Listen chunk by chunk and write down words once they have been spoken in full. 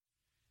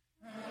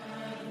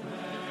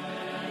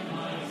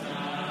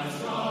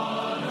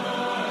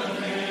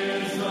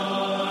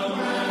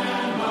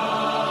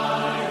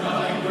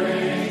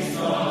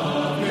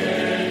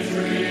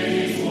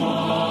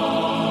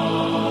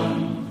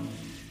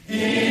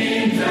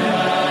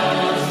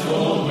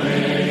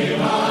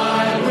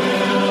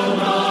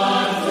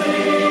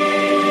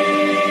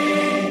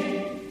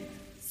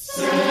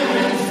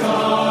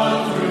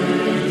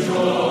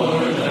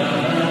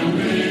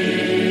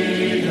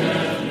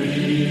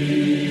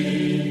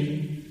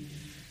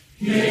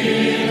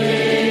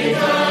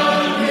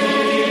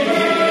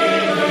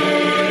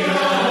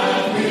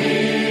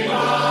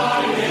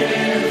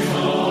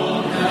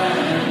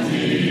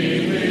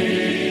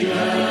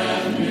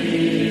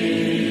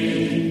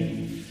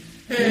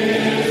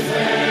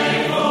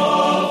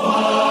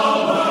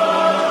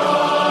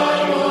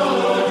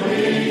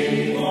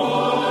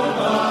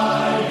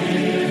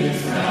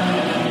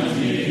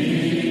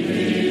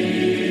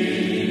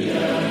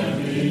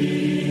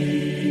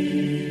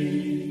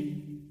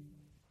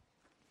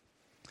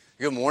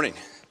Good morning.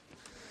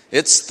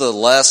 It's the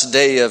last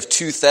day of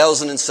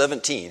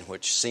 2017,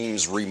 which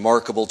seems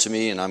remarkable to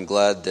me, and I'm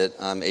glad that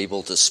I'm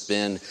able to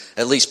spend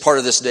at least part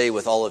of this day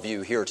with all of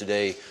you here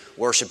today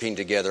worshiping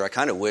together. I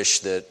kind of wish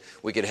that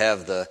we could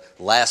have the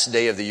last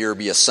day of the year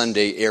be a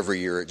Sunday every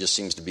year. It just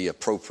seems to be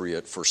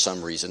appropriate for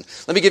some reason.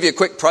 Let me give you a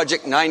quick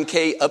Project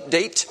 9K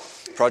update.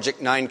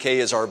 Project 9K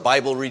is our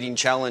Bible reading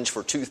challenge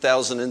for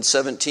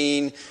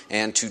 2017,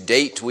 and to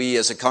date, we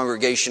as a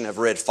congregation have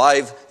read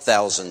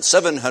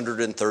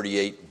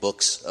 5,738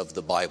 books of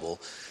the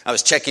Bible. I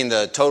was checking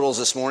the totals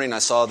this morning. I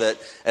saw that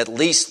at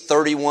least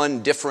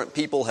 31 different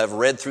people have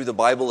read through the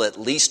Bible at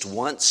least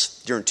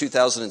once during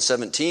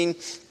 2017.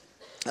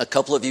 A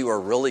couple of you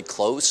are really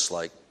close,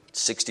 like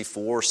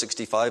 64,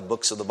 65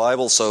 books of the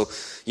Bible. So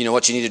you know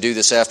what you need to do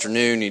this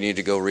afternoon. You need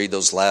to go read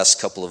those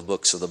last couple of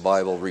books of the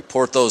Bible,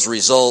 report those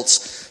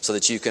results so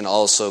that you can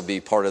also be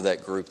part of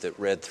that group that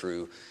read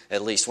through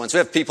at least once. We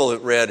have people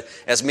that read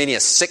as many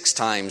as 6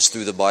 times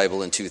through the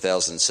Bible in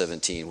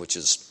 2017, which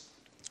is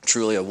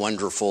truly a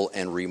wonderful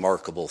and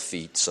remarkable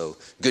feat. So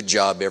good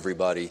job,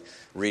 everybody,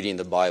 reading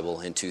the Bible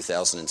in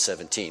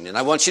 2017. And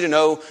I want you to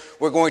know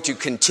we're going to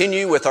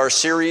continue with our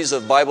series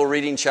of Bible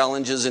reading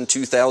challenges in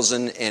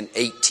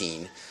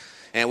 2018.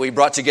 And we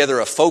brought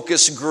together a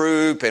focus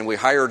group and we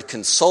hired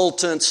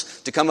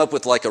consultants to come up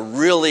with like a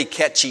really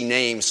catchy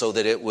name so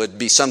that it would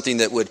be something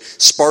that would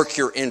spark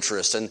your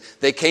interest. And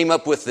they came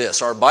up with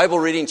this. Our Bible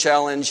reading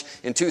challenge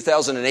in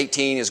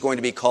 2018 is going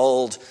to be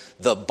called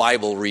the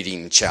Bible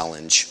Reading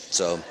Challenge.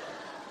 So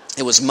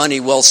it was money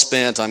well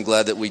spent. I'm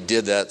glad that we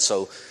did that.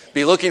 So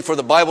be looking for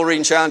the Bible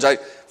Reading Challenge. I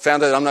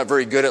found that I'm not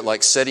very good at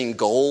like setting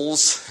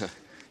goals.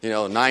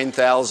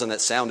 9,000,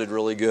 that sounded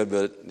really good,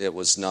 but it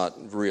was not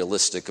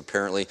realistic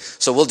apparently.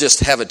 So we'll just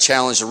have a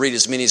challenge to read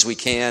as many as we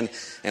can,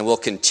 and we'll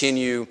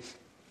continue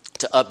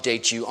to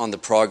update you on the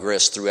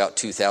progress throughout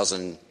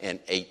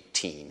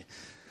 2018. And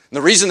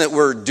the reason that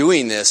we're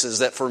doing this is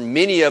that for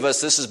many of us,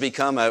 this has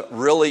become a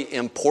really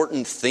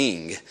important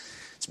thing.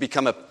 It's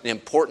become an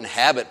important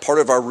habit, part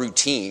of our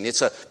routine.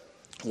 It's a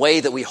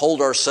way that we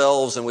hold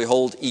ourselves and we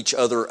hold each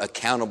other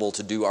accountable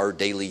to do our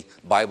daily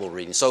Bible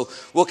reading. So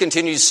we'll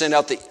continue to send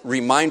out the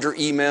reminder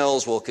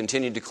emails. We'll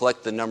continue to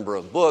collect the number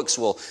of books.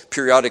 We'll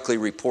periodically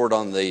report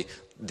on the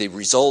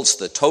results,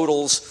 the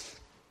totals.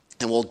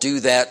 And we'll do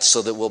that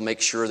so that we'll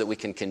make sure that we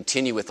can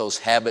continue with those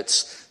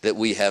habits that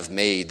we have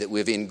made, that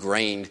we've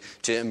ingrained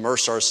to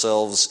immerse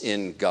ourselves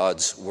in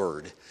God's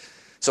Word.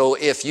 So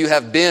if you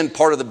have been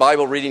part of the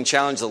Bible Reading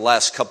Challenge the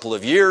last couple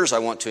of years, I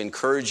want to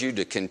encourage you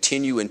to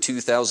continue in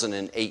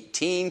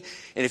 2018.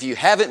 And if you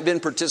haven't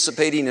been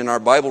participating in our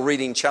Bible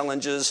Reading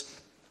Challenges,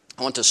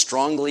 I want to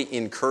strongly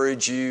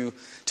encourage you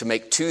to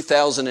make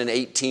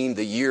 2018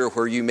 the year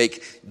where you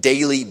make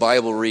daily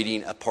Bible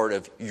reading a part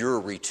of your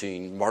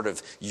routine, part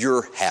of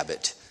your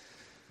habit.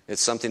 It's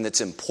something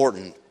that's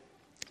important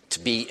to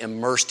be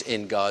immersed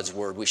in God's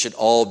Word. We should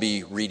all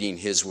be reading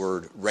His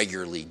Word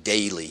regularly,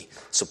 daily.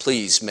 So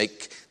please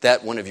make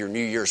that one of your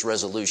New Year's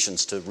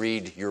resolutions to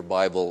read your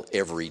Bible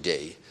every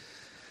day.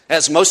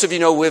 As most of you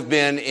know, we've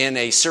been in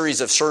a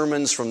series of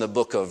sermons from the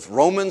book of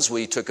Romans.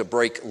 We took a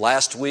break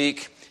last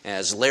week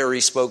as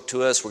Larry spoke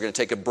to us. We're going to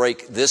take a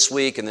break this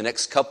week and the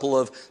next couple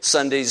of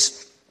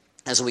Sundays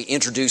as we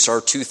introduce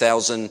our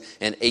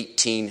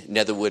 2018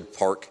 Netherwood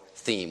Park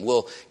theme.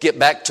 We'll get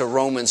back to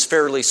Romans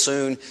fairly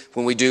soon.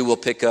 When we do, we'll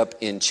pick up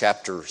in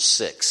chapter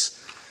 6.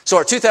 So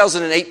our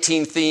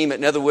 2018 theme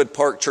at Netherwood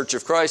Park Church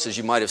of Christ, as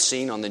you might have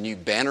seen on the new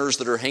banners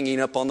that are hanging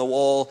up on the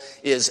wall,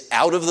 is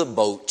Out of the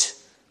Boat,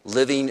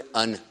 Living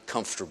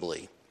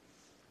Uncomfortably.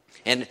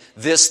 And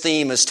this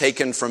theme is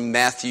taken from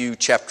Matthew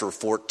chapter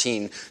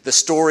 14, the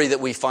story that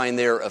we find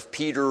there of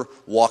Peter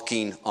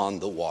walking on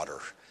the water.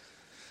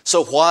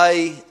 So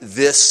why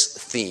this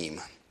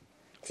theme?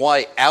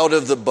 Why out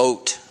of the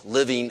boat,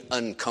 living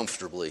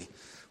uncomfortably?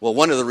 Well,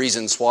 one of the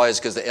reasons why is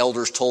because the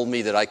elders told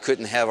me that I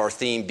couldn't have our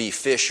theme be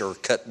fish or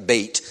cut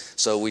bait.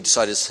 So we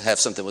decided to have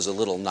something that was a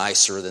little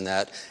nicer than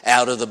that.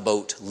 Out of the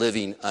boat,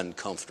 living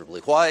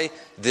uncomfortably. Why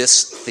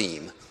this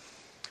theme?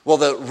 Well,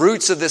 the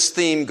roots of this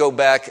theme go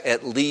back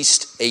at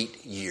least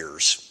 8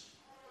 years.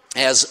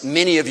 As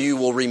many of you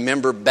will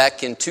remember,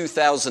 back in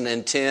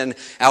 2010,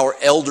 our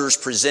elders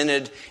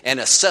presented an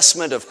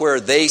assessment of where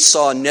they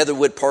saw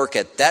Netherwood Park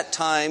at that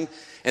time,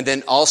 and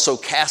then also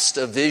cast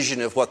a vision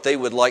of what they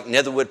would like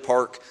Netherwood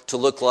Park to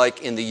look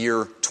like in the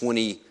year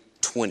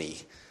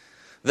 2020.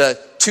 The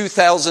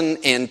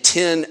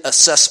 2010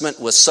 assessment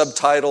was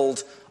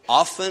subtitled,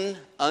 Often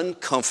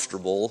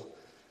Uncomfortable,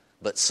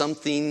 but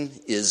Something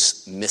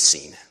is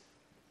Missing.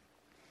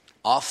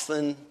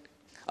 Often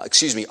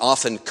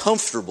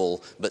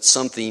comfortable, but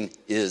something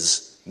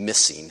is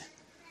missing.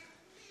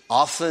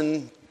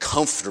 Often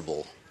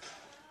comfortable.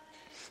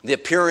 The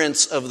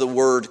appearance of the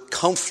word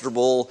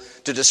comfortable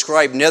to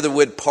describe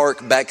Netherwood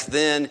Park back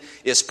then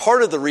is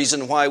part of the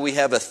reason why we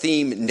have a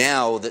theme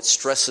now that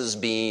stresses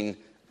being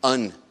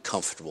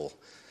uncomfortable.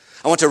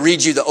 I want to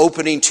read you the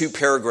opening 2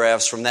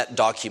 paragraphs from that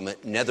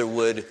document,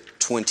 Netherwood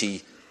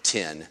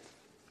 2010.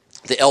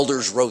 The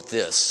elders wrote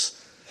this.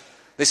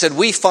 They said,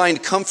 we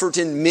find comfort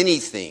in many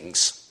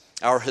things: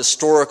 our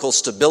historical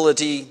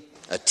stability,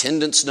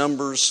 attendance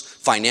numbers,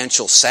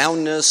 financial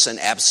soundness, and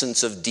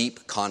absence of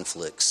deep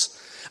conflicts.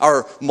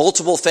 Our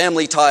multiple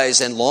family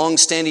ties and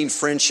long-standing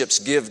friendships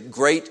give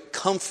great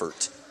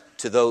comfort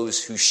to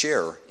those who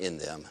share in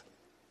them.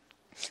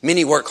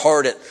 Many work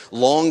hard at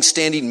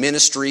long-standing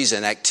ministries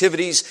and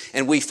activities,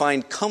 and we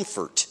find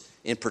comfort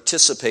in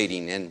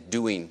participating and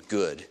doing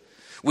good.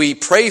 We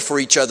pray for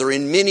each other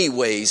in many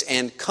ways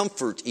and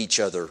comfort each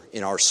other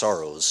in our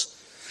sorrows.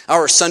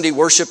 Our Sunday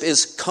worship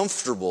is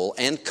comfortable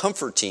and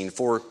comforting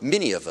for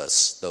many of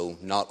us, though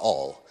not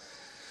all.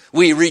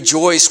 We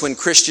rejoice when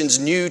Christians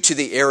new to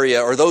the area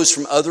or those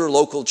from other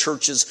local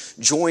churches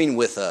join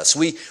with us.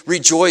 We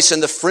rejoice in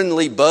the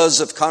friendly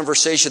buzz of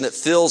conversation that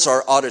fills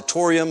our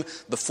auditorium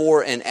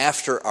before and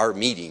after our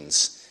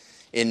meetings.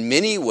 In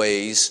many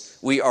ways,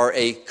 we are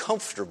a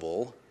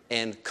comfortable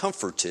and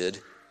comforted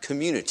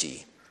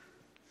community.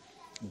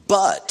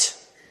 But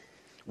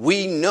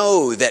we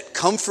know that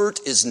comfort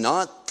is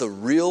not the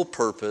real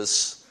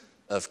purpose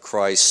of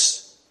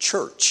Christ's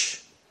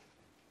church.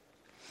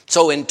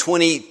 So in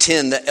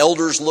 2010, the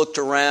elders looked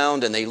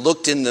around and they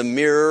looked in the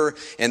mirror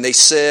and they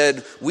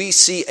said, we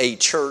see a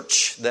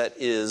church that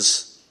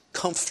is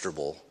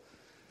comfortable.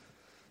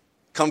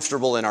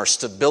 Comfortable in our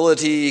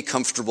stability,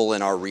 comfortable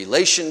in our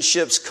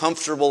relationships,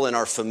 comfortable in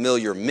our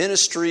familiar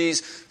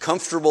ministries,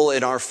 comfortable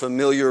in our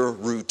familiar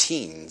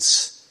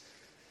routines.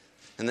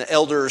 And the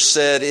elders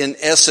said, in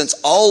essence,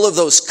 all of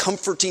those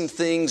comforting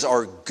things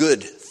are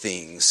good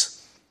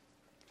things.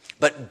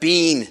 But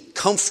being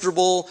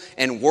comfortable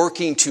and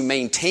working to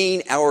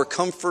maintain our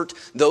comfort,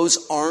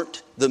 those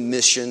aren't the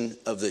mission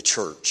of the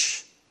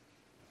church.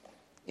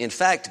 In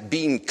fact,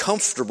 being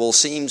comfortable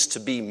seems to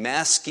be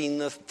masking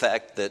the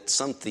fact that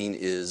something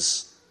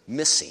is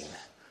missing.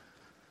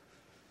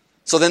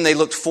 So then they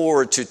looked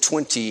forward to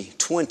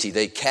 2020.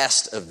 They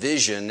cast a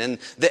vision, and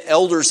the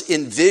elders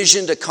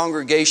envisioned a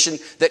congregation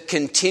that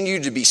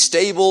continued to be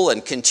stable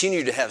and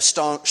continued to have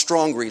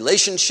strong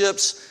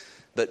relationships,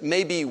 but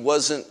maybe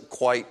wasn't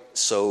quite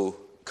so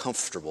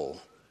comfortable.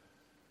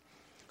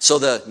 So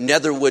the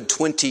Netherwood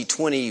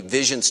 2020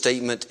 vision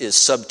statement is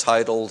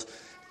subtitled,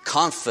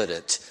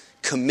 Confident,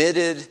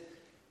 Committed,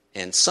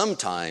 and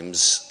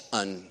Sometimes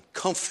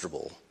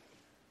Uncomfortable.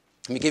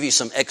 Let me give you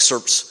some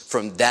excerpts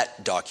from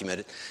that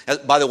document.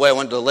 By the way, I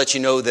wanted to let you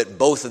know that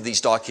both of these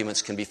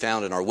documents can be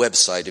found on our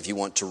website if you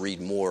want to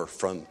read more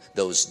from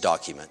those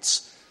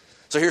documents.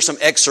 So here's some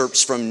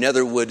excerpts from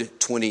Netherwood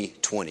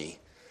 2020.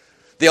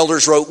 The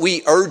elders wrote,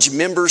 we urge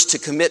members to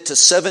commit to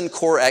 7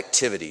 core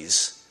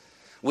activities.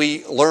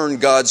 We learn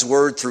God's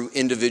word through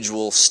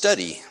individual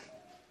study,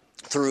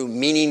 through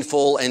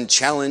meaningful and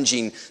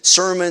challenging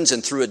sermons,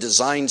 and through a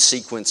designed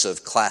sequence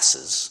of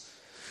classes.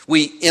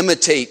 We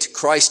imitate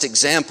Christ's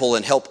example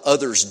and help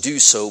others do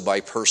so by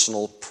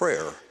personal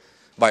prayer,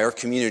 by our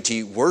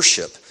community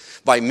worship,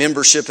 by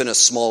membership in a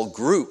small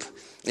group,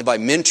 and by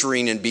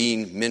mentoring and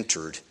being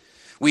mentored.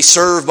 We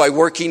serve by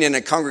working in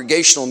a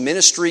congregational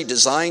ministry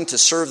designed to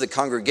serve the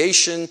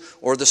congregation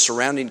or the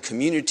surrounding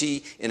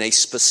community in a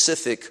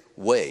specific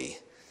way.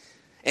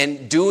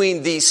 And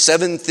doing these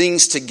 7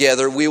 things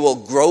together, we will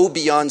grow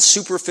beyond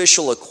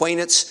superficial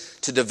acquaintance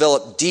to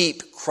develop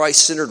deep,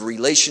 Christ-centered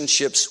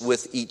relationships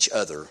with each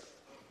other.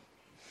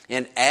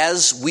 And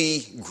as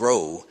we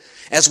grow,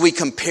 as we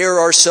compare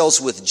ourselves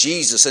with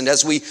Jesus, and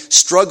as we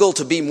struggle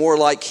to be more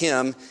like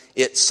Him,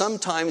 it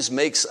sometimes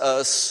makes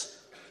us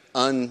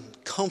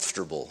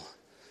uncomfortable.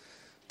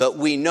 But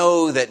we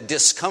know that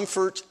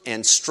discomfort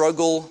and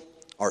struggle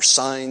are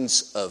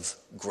signs of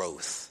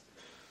growth.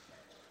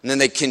 And then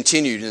they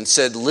continued and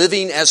said,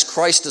 living as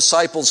Christ's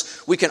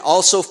disciples, we can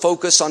also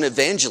focus on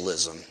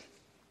evangelism.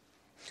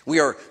 We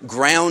are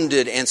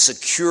grounded and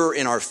secure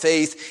in our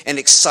faith and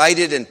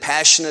excited and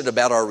passionate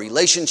about our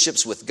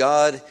relationships with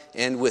God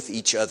and with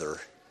each other.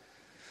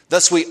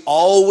 Thus, we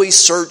always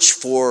search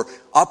for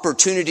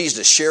opportunities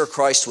to share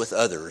Christ with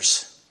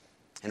others.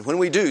 And when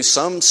we do,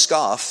 some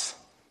scoff,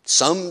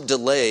 some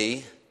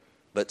delay,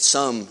 but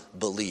some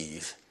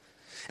believe.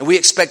 And we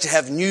expect to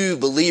have new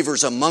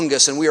believers among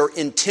us, and we are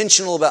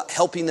intentional about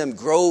helping them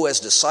grow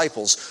as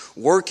disciples,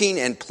 working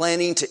and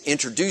planning to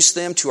introduce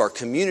them to our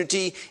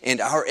community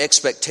and our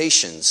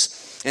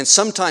expectations. And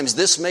sometimes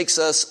this makes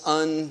us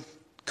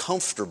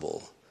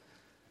uncomfortable.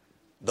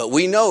 But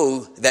we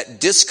know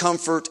that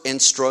discomfort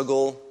and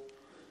struggle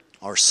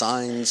are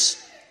signs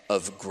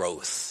of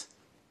growth.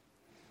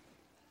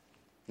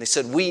 They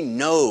said, we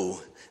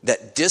know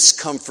that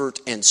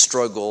discomfort and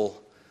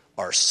struggle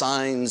are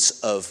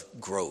signs of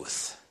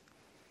growth.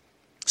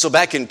 So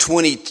back in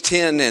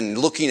 2010 and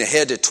looking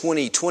ahead to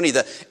 2020,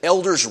 the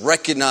elders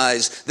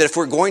recognized that if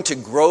we're going to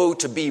grow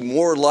to be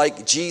more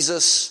like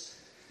Jesus,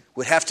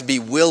 we'd have to be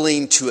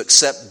willing to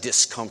accept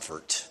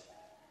discomfort,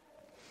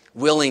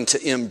 willing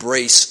to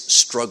embrace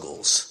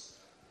struggles.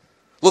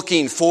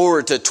 Looking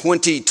forward to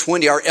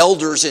 2020, our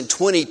elders in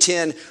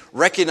 2010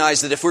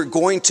 recognized that if we're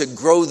going to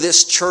grow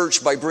this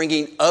church by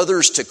bringing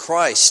others to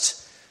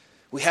Christ,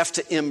 we have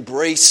to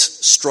embrace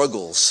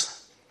struggles.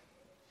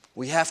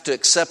 we have to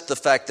accept the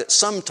fact that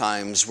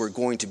sometimes we're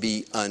going to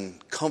be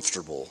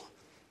uncomfortable.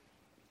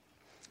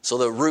 So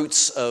the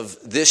roots of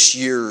this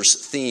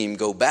year's theme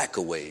go back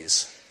a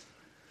ways,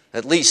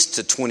 at least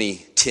to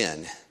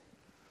 2010.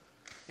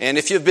 And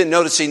if you've been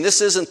noticing,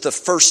 this isn't the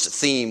first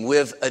theme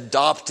we've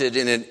adopted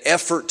in an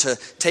effort to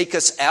take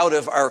us out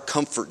of our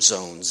comfort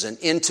zones and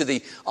into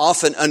the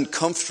often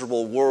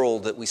uncomfortable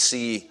world that we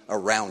see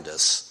around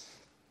us.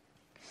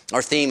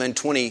 Our theme in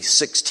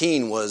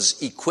 2016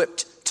 was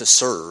Equipped to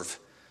Serve.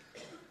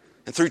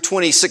 And through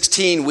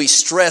 2016, we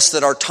stressed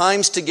that our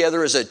times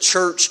together as a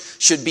church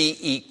should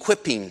be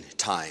equipping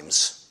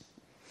times.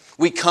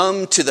 We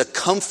come to the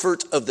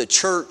comfort of the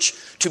church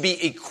to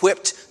be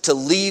equipped to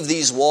leave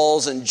these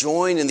walls and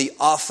join in the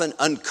often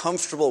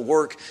uncomfortable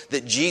work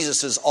that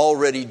Jesus is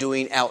already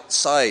doing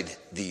outside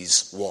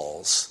these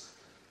walls.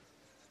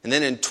 And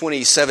then in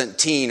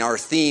 2017, our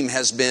theme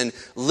has been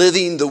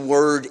Living the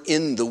Word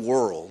in the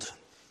World.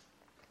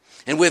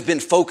 And we've been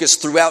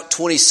focused throughout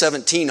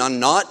 2017 on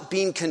not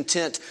being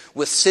content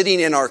with sitting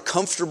in our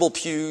comfortable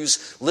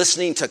pews,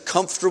 listening to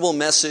comfortable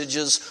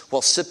messages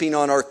while sipping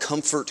on our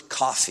comfort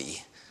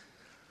coffee.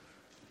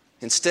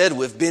 Instead,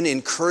 we've been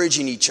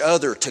encouraging each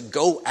other to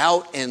go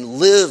out and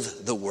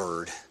live the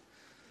Word.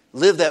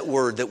 Live that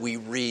Word that we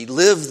read.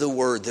 Live the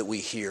Word that we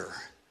hear.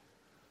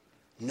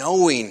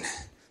 Knowing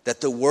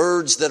that the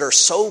words that are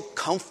so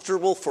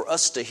comfortable for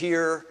us to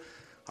hear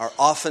are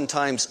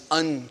oftentimes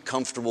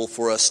uncomfortable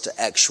for us to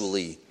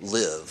actually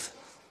live.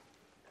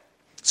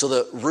 So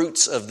the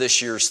roots of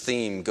this year's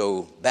theme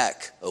go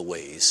back a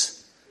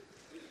ways.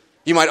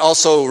 You might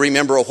also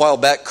remember a while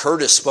back,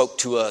 Curtis spoke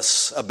to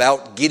us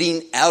about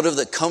getting out of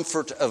the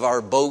comfort of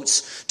our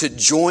boats to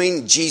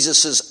join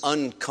Jesus'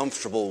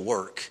 uncomfortable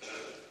work.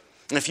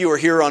 And if you were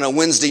here on a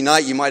Wednesday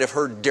night, you might have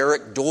heard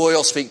Derek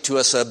Doyle speak to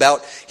us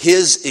about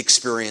his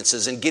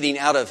experiences in getting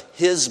out of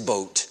his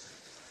boat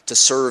to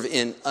serve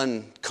in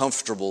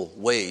uncomfortable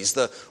ways.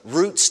 The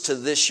roots to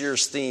this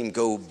year's theme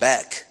go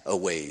back a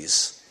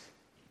ways.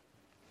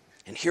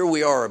 And here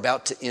we are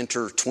about to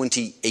enter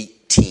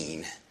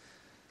 2018.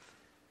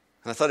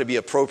 And I thought it'd be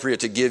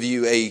appropriate to give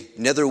you a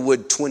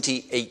Netherwood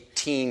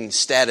 2018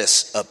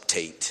 status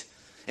update.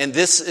 And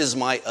this is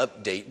my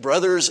update.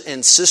 Brothers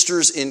and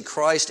sisters in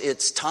Christ,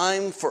 it's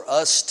time for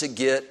us to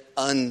get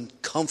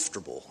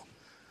uncomfortable.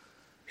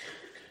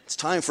 It's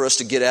time for us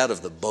to get out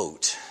of the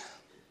boat.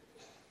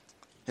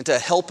 And to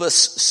help us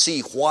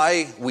see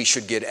why we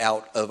should get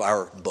out of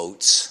our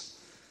boats,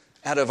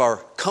 out of our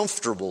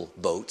comfortable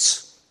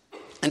boats,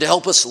 and to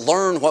help us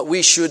learn what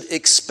we should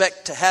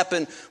expect to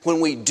happen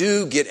when we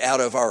do get out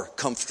of our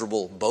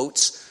comfortable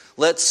boats,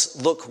 let's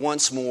look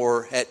once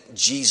more at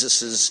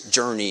Jesus'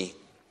 journey,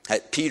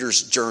 at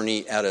Peter's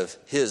journey out of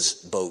his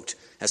boat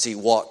as he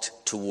walked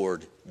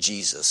toward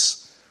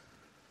Jesus.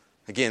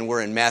 Again,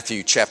 we're in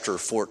Matthew chapter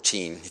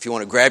 14. If you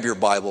want to grab your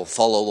Bible,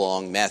 follow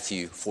along,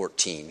 Matthew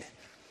 14.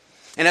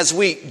 And as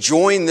we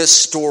join this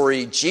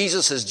story,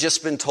 Jesus has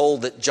just been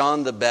told that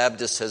John the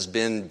Baptist has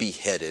been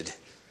beheaded.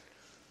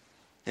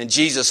 And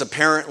Jesus,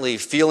 apparently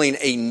feeling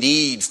a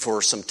need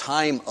for some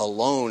time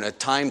alone, a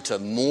time to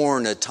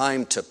mourn, a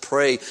time to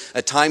pray,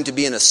 a time to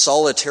be in a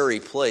solitary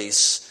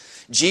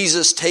place,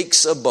 Jesus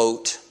takes a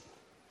boat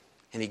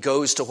and he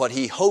goes to what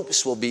he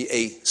hopes will be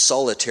a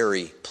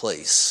solitary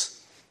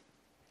place.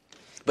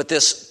 But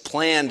this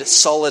planned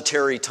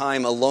solitary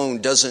time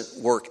alone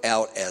doesn't work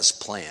out as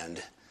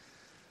planned.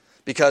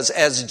 Because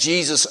as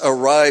Jesus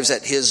arrives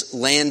at his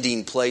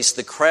landing place,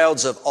 the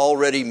crowds have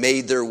already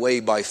made their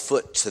way by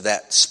foot to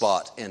that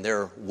spot, and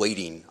they're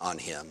waiting on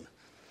him.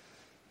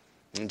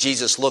 And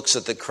Jesus looks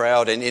at the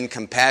crowd, and in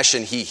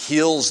compassion, he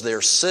heals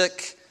their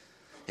sick,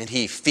 and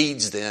he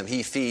feeds them.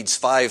 He feeds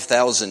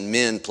 5,000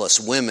 men plus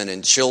women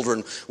and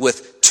children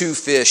with 2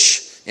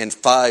 fish and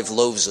 5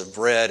 loaves of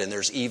bread, and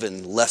there's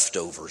even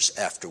leftovers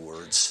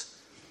afterwards.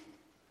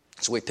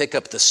 So we pick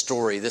up the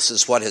story. This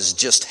is what has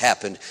just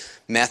happened.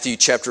 Matthew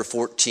chapter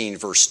 14,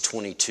 verse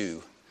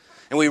 22.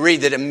 And we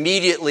read that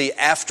immediately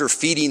after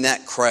feeding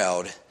that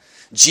crowd,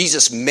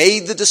 Jesus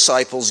made the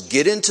disciples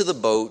get into the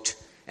boat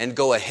and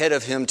go ahead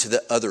of him to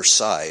the other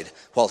side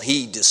while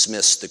he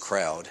dismissed the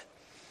crowd.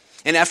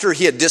 And after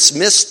he had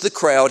dismissed the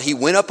crowd, he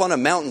went up on a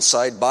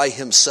mountainside by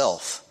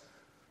himself,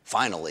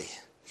 finally,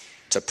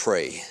 to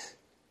pray.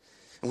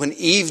 When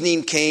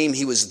evening came,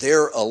 he was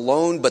there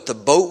alone, but the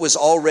boat was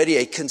already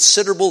a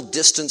considerable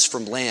distance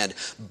from land,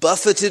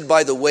 buffeted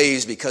by the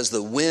waves because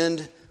the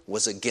wind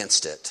was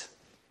against it.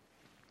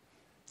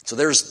 So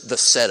there's the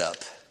setup.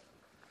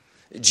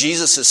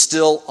 Jesus is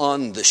still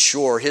on the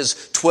shore.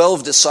 His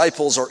 12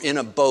 disciples are in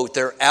a boat.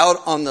 They're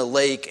out on the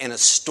lake, and a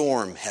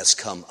storm has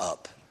come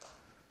up.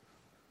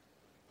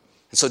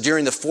 And so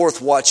during the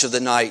 4th watch of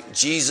the night,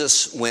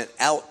 Jesus went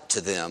out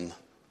to them,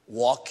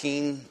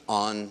 walking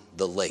on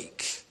the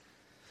lake.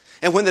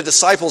 And when the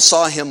disciples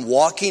saw him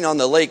walking on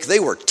the lake, they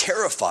were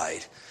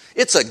terrified.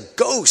 "It's a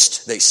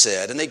ghost," they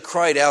said, and they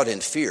cried out in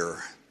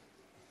fear.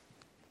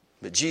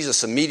 But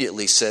Jesus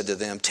immediately said to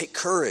them, "Take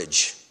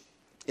courage.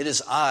 It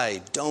is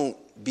I. Don't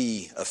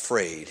be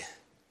afraid."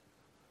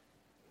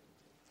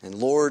 And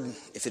Lord,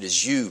 if it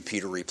is you,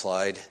 Peter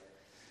replied,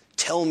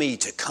 tell me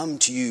to come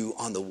to you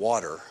on the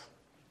water.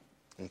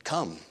 And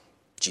come,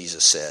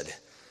 Jesus said.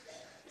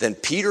 Then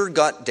Peter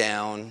got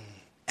down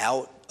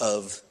out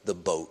of the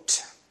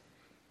boat.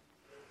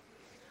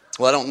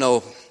 Well, I don't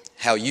know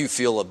how you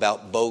feel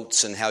about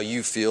boats and how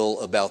you feel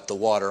about the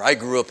water. I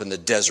grew up in the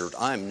desert.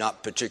 I'm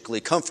not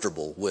particularly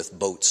comfortable with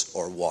boats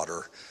or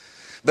water.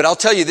 But I'll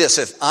tell you this,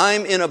 if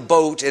I'm in a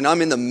boat and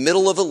I'm in the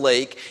middle of a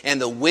lake and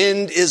the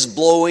wind is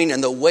blowing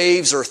and the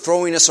waves are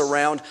throwing us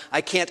around,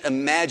 I can't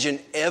imagine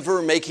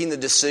ever making the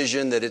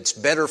decision that it's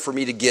better for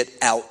me to get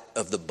out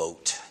of the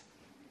boat.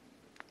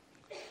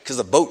 Because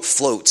the boat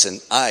floats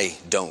and I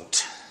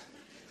don't.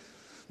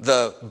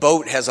 The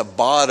boat has a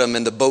bottom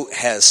and the boat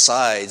has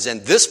sides,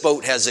 and this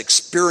boat has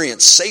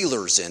experienced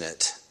sailors in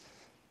it.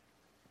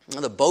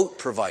 The boat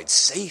provides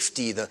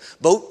safety. The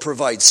boat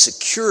provides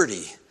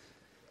security.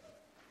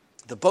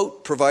 The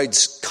boat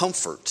provides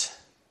comfort.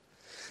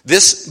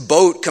 This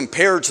boat,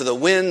 compared to the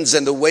winds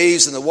and the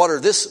waves and the water,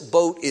 this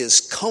boat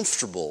is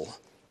comfortable.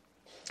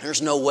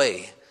 There's no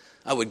way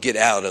I would get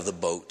out of the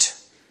boat.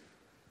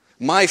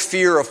 My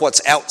fear of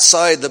what's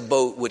outside the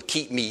boat would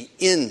keep me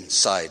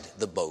inside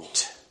the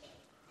boat.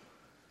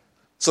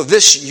 So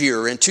this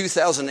year, in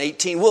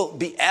 2018, we'll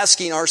be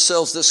asking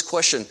ourselves this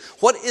question: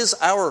 what is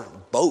our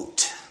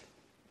boat?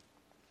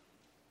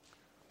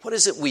 What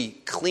is it we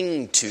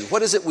cling to?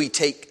 What is it we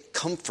take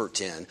comfort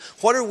in?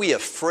 What are we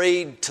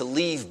afraid to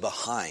leave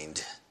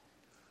behind?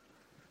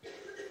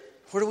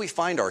 Where do we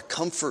find our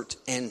comfort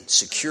and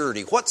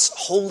security? What's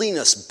holding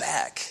us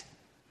back?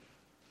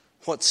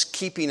 What's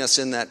keeping us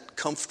in that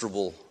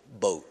comfortable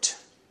boat?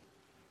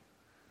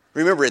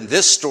 Remember, in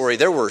this story,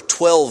 there were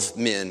 12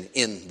 men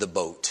in the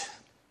boat.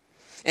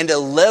 And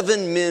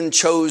 11 men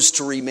chose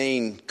to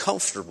remain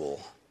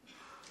comfortable.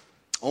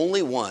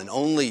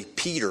 Only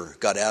Peter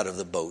got out of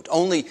the boat.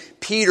 Only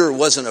Peter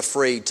wasn't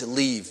afraid to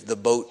leave the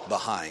boat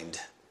behind.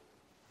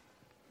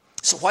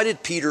 So why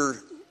did Peter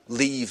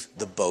leave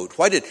the boat?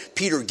 Why did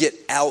Peter get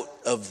out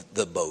of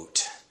the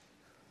boat?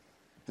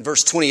 In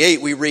verse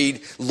 28 we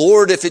read,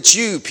 Lord, if it's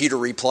you, Peter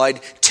replied,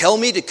 tell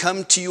me to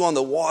come to you on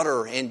the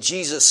water. And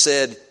Jesus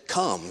said,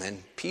 come.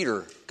 And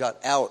Peter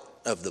got out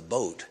of the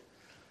boat.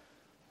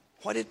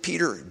 Why did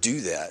Peter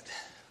do that?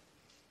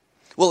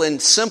 Well, in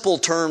simple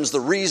terms, the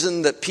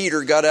reason that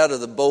Peter got out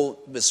of the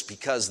boat was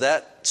because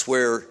that's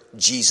where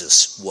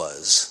Jesus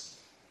was.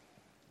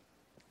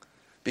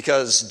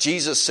 Because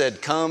Jesus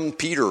said, come,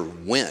 Peter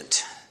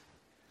went.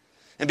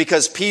 And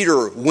because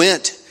Peter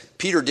went,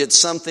 Peter did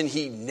something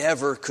he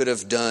never could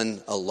have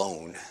done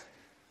alone.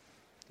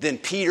 Then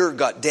Peter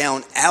got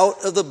down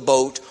out of the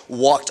boat,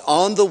 walked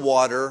on the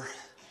water,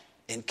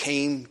 and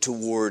came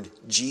toward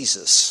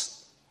Jesus.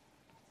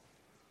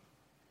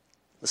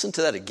 Listen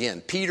to that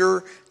again.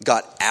 Peter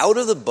got out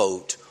of the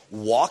boat,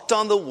 walked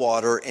on the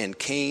water, and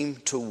came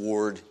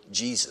toward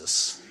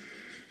Jesus.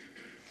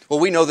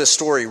 Well, we know this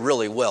story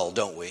really well,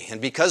 don't we?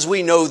 And because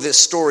we know this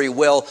story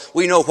well,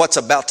 we know what's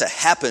about to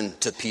happen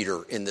to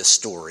Peter in this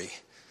story.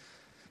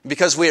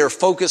 Because we are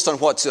focused on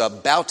what's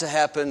about to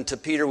happen to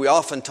Peter, we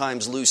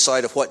oftentimes lose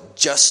sight of what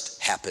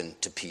just happened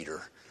to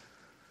Peter.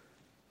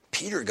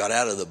 Peter got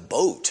out of the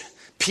boat.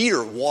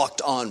 Peter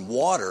walked on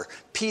water.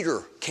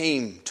 Peter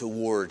came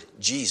toward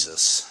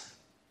Jesus.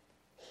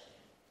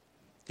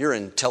 You're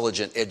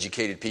intelligent,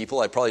 educated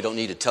people. I probably don't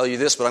need to tell you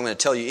this, but I'm going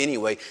to tell you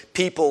anyway.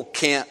 People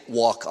can't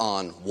walk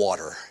on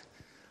water.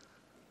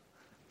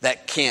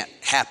 That can't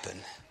happen.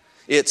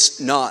 It's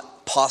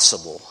not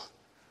possible.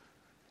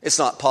 It's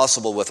not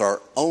possible with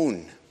our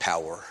own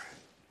power.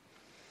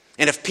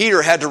 And if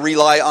Peter had to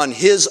rely on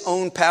his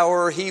own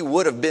power, he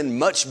would have been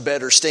much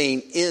better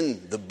staying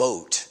in the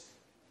boat.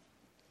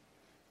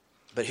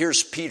 But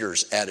here's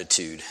Peter's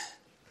attitude.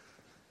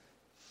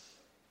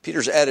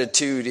 Peter's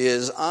attitude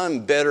is,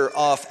 I'm better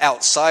off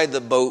outside the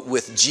boat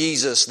with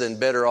Jesus than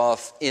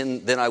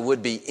I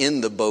would be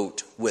in the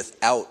boat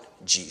without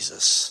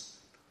Jesus.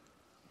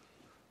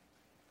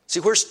 See,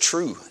 where's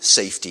true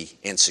safety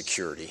and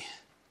security?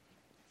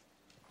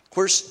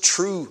 Where's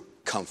true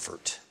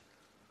comfort?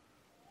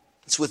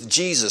 It's with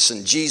Jesus,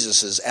 and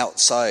Jesus is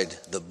outside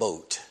the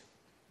boat.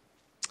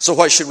 So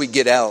why should we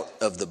get out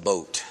of the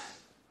boat?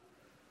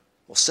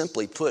 Well,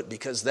 simply put,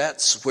 because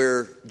that's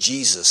where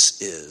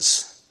Jesus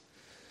is.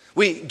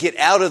 We get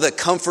out of the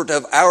comfort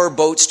of our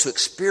boats to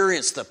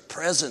experience the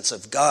presence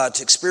of God,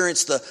 to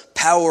experience the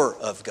power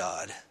of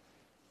God.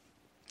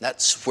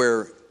 That's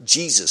where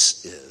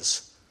Jesus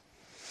is.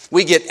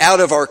 We get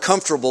out of our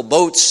comfortable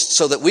boats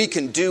so that we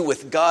can do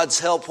with God's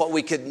help what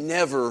we could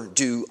never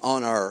do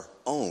on our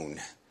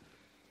own.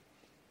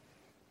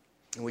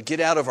 And we get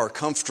out of our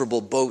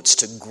comfortable boats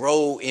to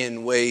grow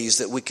in ways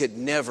that we could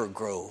never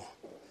grow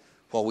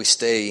while we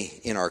stay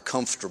in our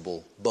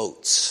comfortable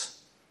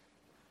boats.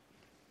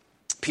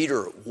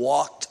 Peter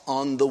walked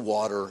on the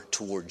water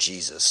toward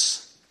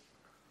Jesus.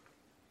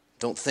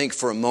 Don't think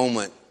for a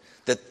moment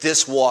that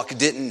this walk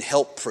didn't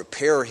help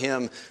prepare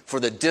him for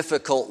the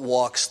difficult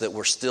walks that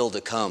were still to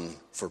come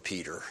for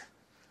Peter.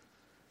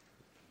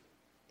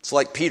 It's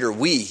like Peter,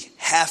 we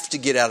have to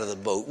get out of the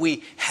boat.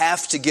 We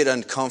have to get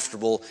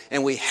uncomfortable,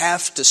 and we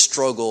have to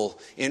struggle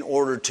in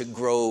order to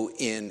grow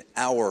in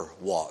our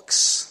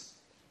walks.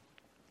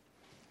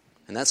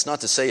 And that's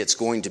not to say it's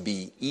going to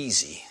be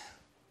easy.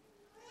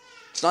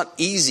 It's not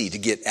easy to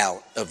get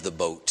out of the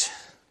boat.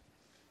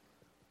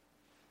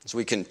 As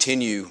we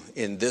continue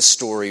in this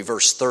story,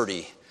 verse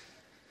 30,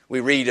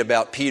 we read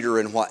about Peter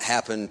and what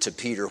happened to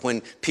Peter.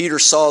 When Peter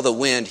saw the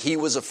wind, he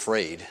was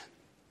afraid.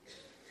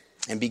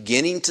 And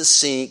beginning to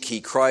sink,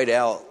 he cried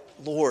out,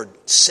 "Lord,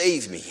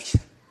 save me."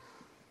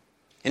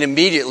 And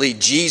immediately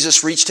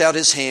Jesus reached out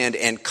his hand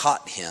and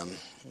caught him.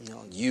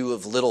 "You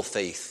of little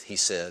faith," he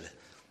said,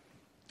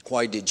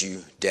 "why did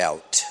you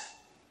doubt?"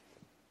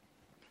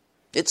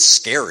 It's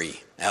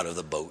scary out of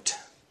the boat.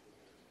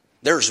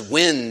 There's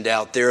wind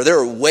out there. There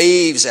are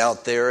waves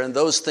out there, and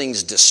those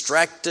things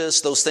distract us.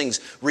 Those things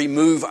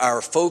remove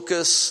our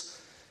focus,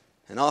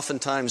 and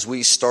oftentimes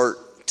we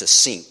start to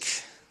sink.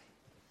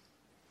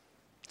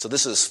 So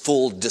this is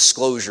full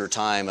disclosure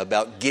time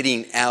about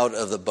getting out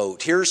of the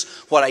boat. Here's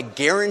what I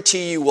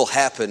guarantee you will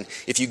happen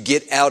if you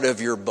get out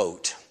of your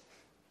boat.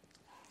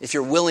 If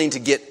you're willing to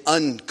get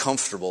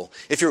uncomfortable,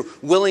 if you're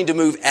willing to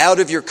move out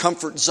of your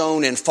comfort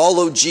zone and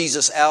follow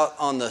Jesus out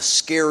on the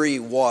scary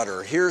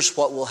water, here's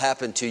what will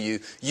happen to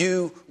you.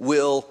 You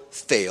will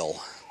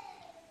fail.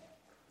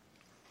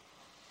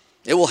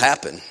 It will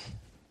happen.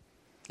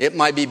 It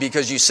might be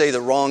because you say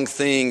the wrong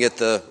thing at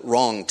the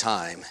wrong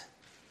time.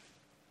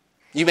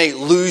 You may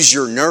lose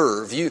your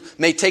nerve. You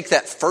may take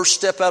that first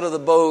step out of the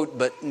boat,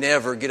 but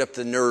never get up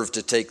the nerve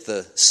to take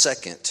the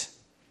second.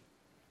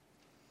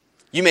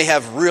 You may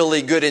have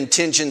really good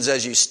intentions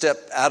as you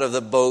step out of the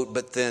boat,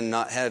 but then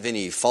not have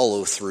any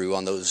follow through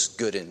on those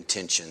good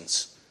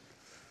intentions.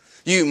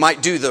 You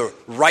might do the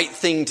right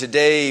thing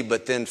today,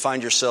 but then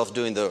find yourself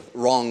doing the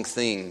wrong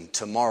thing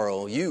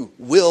tomorrow. You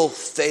will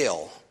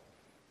fail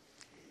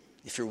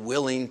if you're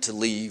willing to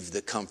leave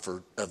the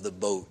comfort of the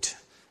boat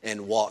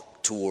and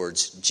walk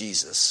towards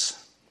Jesus.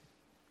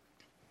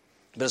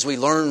 But as we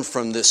learn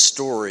from this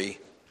story,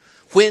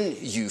 when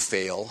you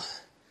fail,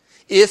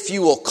 if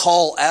you will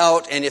call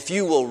out and if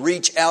you will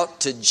reach out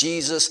to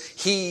Jesus,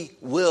 He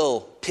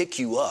will pick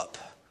you up.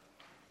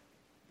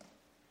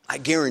 I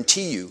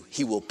guarantee you,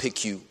 He will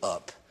pick you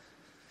up.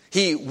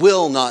 He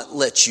will not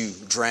let you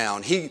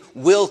drown. He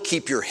will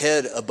keep your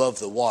head above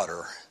the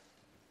water.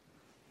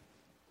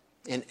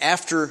 And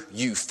after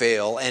you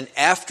fail, and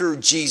after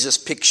Jesus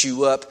picks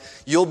you up,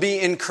 you'll be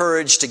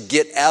encouraged to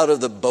get out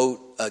of the boat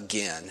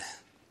again.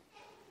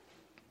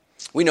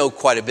 We know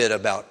quite a bit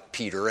about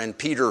Peter, and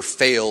Peter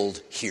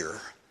failed here.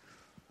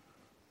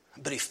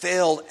 But he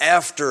failed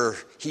after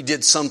he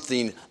did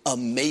something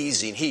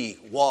amazing. He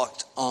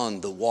walked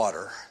on the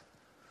water.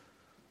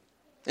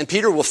 And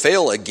Peter will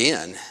fail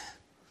again.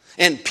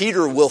 And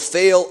Peter will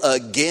fail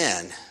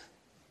again.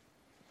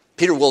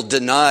 Peter will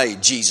deny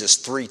Jesus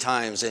 3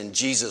 times, and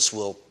Jesus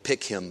will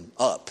pick him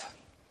up.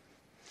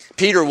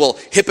 Peter will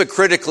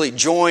hypocritically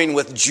join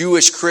with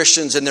Jewish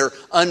Christians in their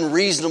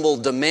unreasonable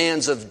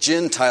demands of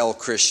Gentile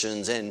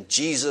Christians, and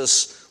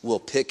Jesus will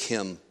pick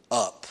him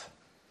up.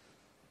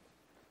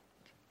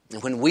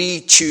 And when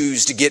we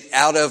choose to get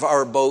out of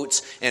our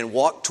boats and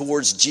walk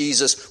towards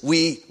Jesus,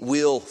 we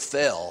will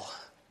fail.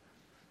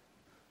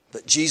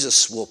 But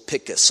Jesus will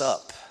pick us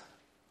up.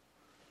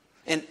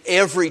 And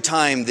every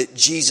time that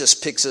Jesus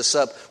picks us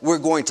up, we're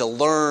going to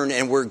learn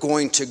and we're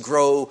going to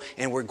grow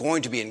and we're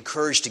going to be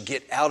encouraged to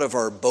get out of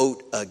our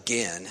boat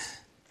again.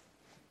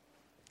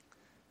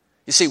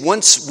 You see,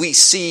 once we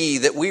see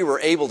that we were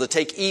able to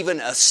take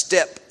even a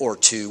step or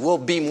two, we'll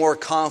be more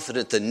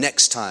confident the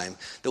next time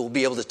that we'll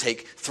be able to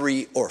take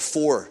 3 or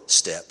 4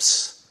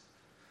 steps.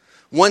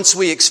 Once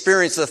we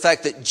experience the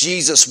fact that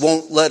Jesus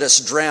won't let us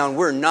drown,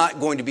 we're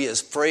not going to be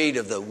as afraid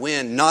of the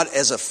wind, not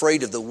as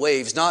afraid of the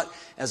waves, not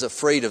as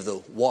afraid of the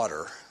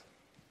water.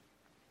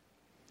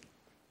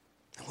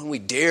 And when we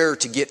dare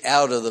to get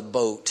out of the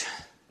boat,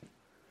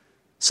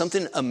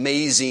 something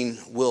amazing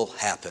will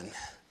happen.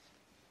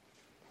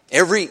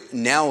 Every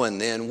now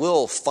and then,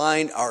 we'll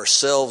find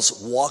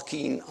ourselves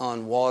walking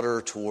on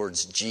water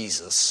towards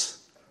Jesus.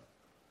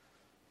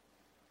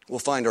 We'll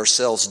find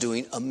ourselves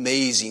doing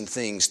amazing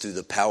things through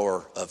the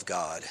power of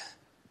God.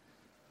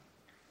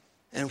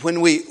 And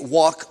when we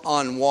walk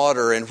on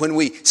water and when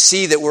we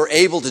see that we're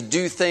able to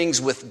do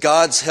things with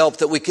God's help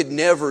that we could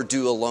never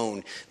do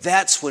alone,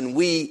 that's when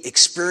we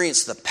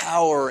experience the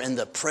power and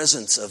the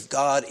presence of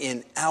God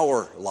in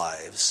our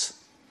lives.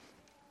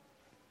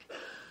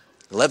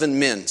 11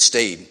 men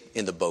stayed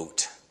in the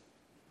boat.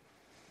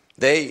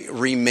 They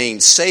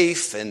remained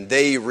safe and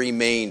they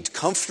remained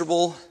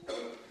comfortable,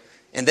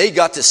 and they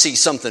got to see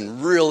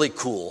something really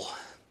cool.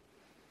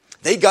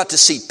 They got to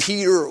see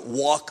Peter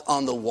walk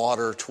on the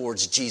water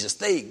towards Jesus.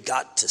 They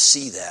got to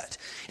see that.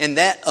 And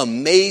that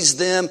amazed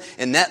them,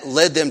 and that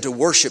led them to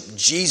worship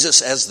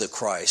Jesus as the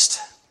Christ.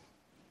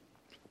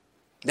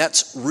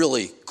 That's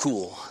really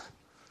cool,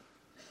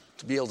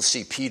 to be able to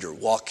see Peter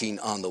walking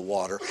on the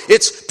water.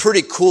 It's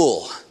pretty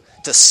cool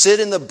to sit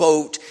in the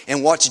boat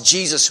and watch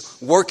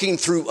Jesus working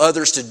through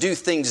others to do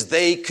things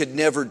they could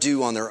never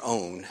do on their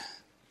own.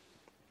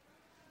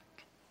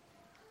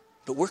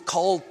 But we're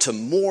called to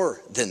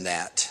more than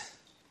that.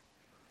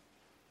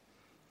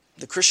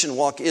 The Christian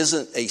walk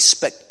isn't a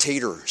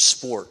spectator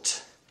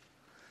sport.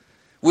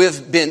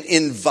 We've been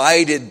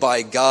invited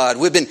by God.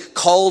 We've been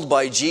called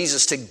by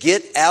Jesus to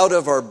get out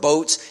of our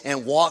boats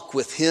and walk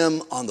with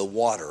Him on the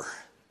water.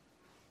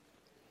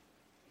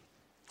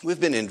 We've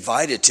been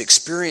invited to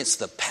experience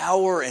the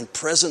power and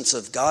presence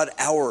of God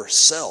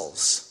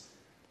ourselves.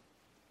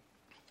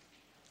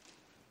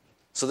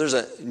 So there's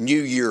a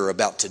new year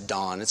about to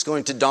dawn. It's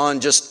going to dawn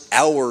just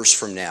hours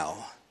from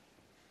now.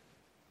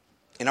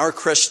 And our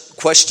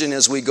question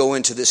as we go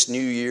into this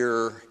new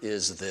year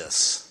is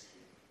this.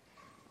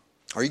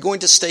 Are you going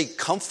to stay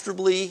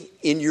comfortably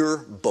in your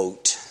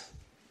boat?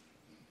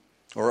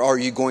 Or are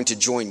you going to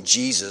join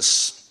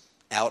Jesus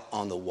out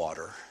on the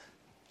water?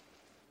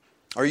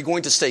 Are you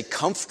going to stay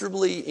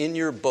comfortably in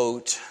your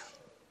boat?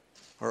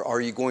 Or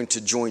are you going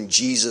to join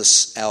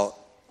Jesus out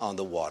on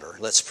the water?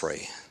 Let's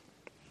pray.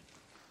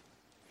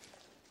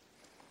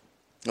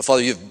 Now,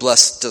 Father, you've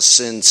blessed us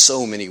in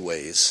so many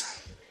ways.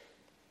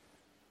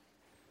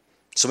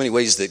 So many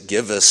ways that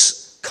give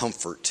us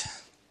comfort,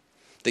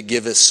 that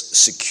give us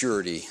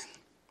security.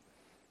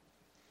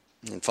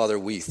 And Father,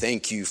 we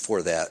thank you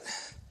for that.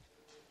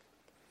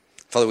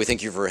 Father, we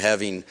thank you for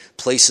having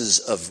places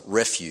of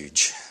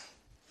refuge.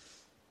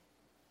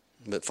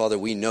 But Father,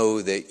 we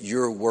know that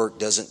your work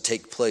doesn't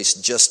take place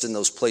just in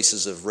those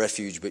places of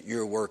refuge, but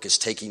your work is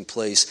taking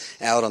place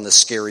out on the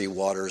scary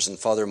waters. And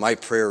Father, my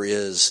prayer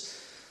is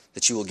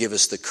that you will give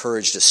us the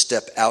courage to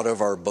step out of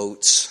our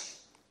boats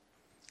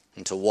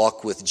and to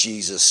walk with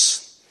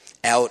Jesus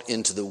out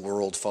into the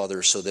world,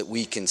 Father, so that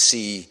we can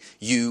see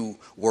you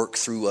work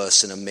through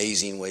us in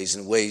amazing ways,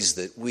 in ways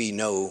that we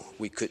know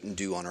we couldn't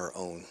do on our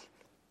own.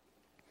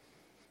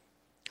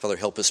 Father,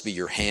 help us be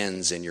your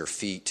hands and your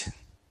feet.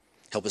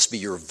 Help us be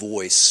your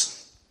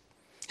voice.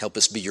 Help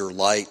us be your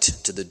light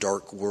to the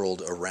dark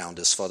world around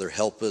us. Father,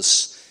 help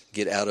us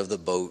get out of the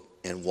boat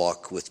and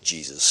walk with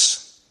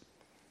Jesus.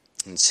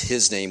 In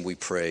his name we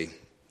pray,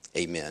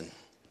 amen.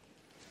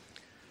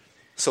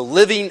 So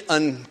living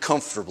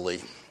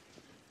uncomfortably.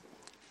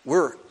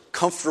 We're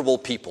comfortable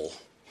people.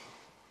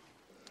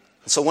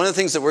 So one of the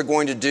things that we're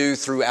going to do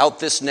throughout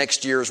this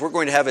next year is we're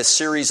going to have a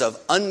series of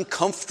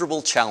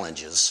uncomfortable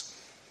challenges.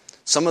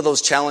 Some of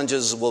those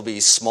challenges will be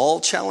small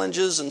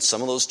challenges, and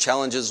some of those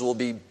challenges will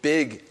be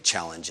big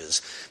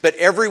challenges. But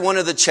every one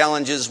of the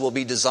challenges will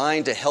be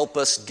designed to help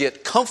us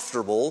get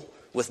comfortable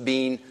with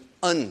being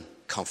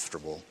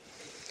uncomfortable.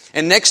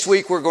 And next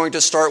week, we're going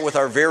to start with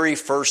our very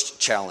first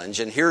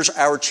challenge. And here's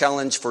our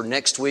challenge for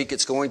next week.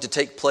 It's going to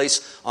take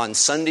place on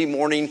Sunday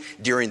morning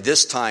during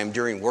this time,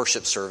 during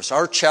worship service.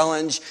 Our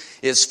challenge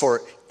is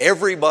for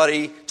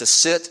everybody to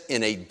sit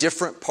in a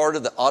different part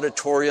of the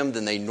auditorium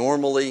than they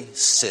normally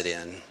sit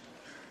in.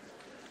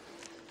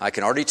 I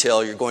can already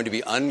tell you're going to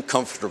be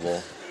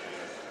uncomfortable.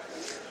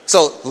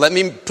 So let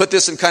me put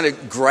this in kind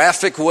of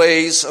graphic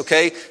ways,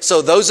 okay?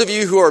 So those of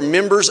you who are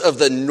members of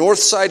the North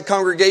Side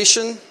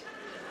congregation,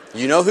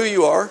 you know who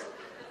you are.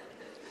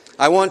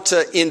 I want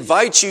to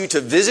invite you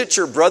to visit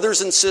your brothers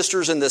and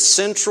sisters in the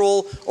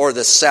Central or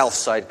the South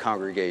Side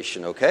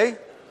congregation, okay?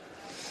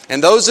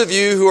 And those of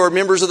you who are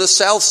members of the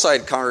South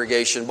Side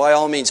congregation, by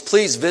all means,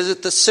 please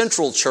visit the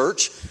Central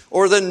Church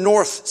or the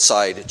North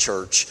Side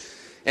Church.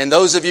 And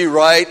those of you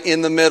right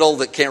in the middle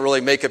that can't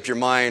really make up your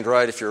mind,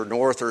 right, if you're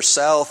North or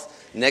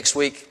South, next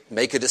week,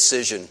 make a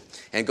decision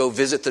and go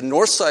visit the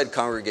North Side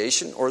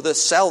congregation or the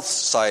South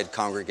Side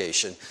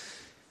congregation.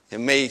 It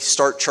may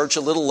start church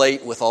a little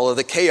late with all of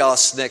the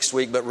chaos next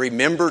week, but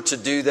remember to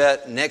do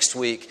that next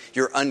week.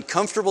 Your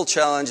uncomfortable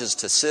challenge is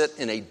to sit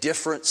in a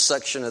different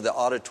section of the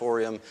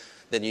auditorium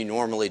than you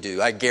normally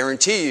do. I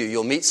guarantee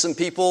you'll meet some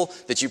people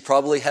that you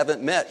probably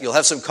haven't met. You'll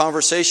have some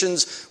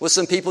conversations with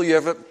some people you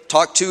haven't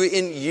talked to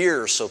in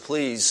years. So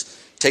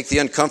please take the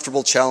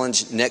uncomfortable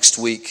challenge next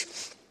week,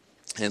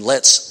 and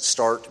let's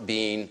start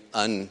being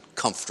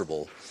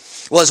uncomfortable.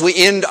 Well, as we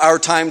end our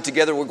time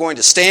together, we're going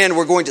to stand,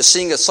 we're going to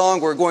sing a song,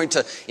 we're going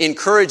to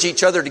encourage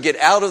each other to get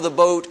out of the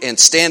boat and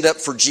stand up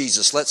for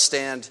Jesus. Let's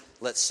stand,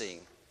 let's sing.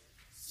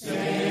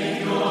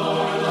 Savior,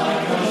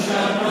 like a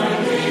shepherd.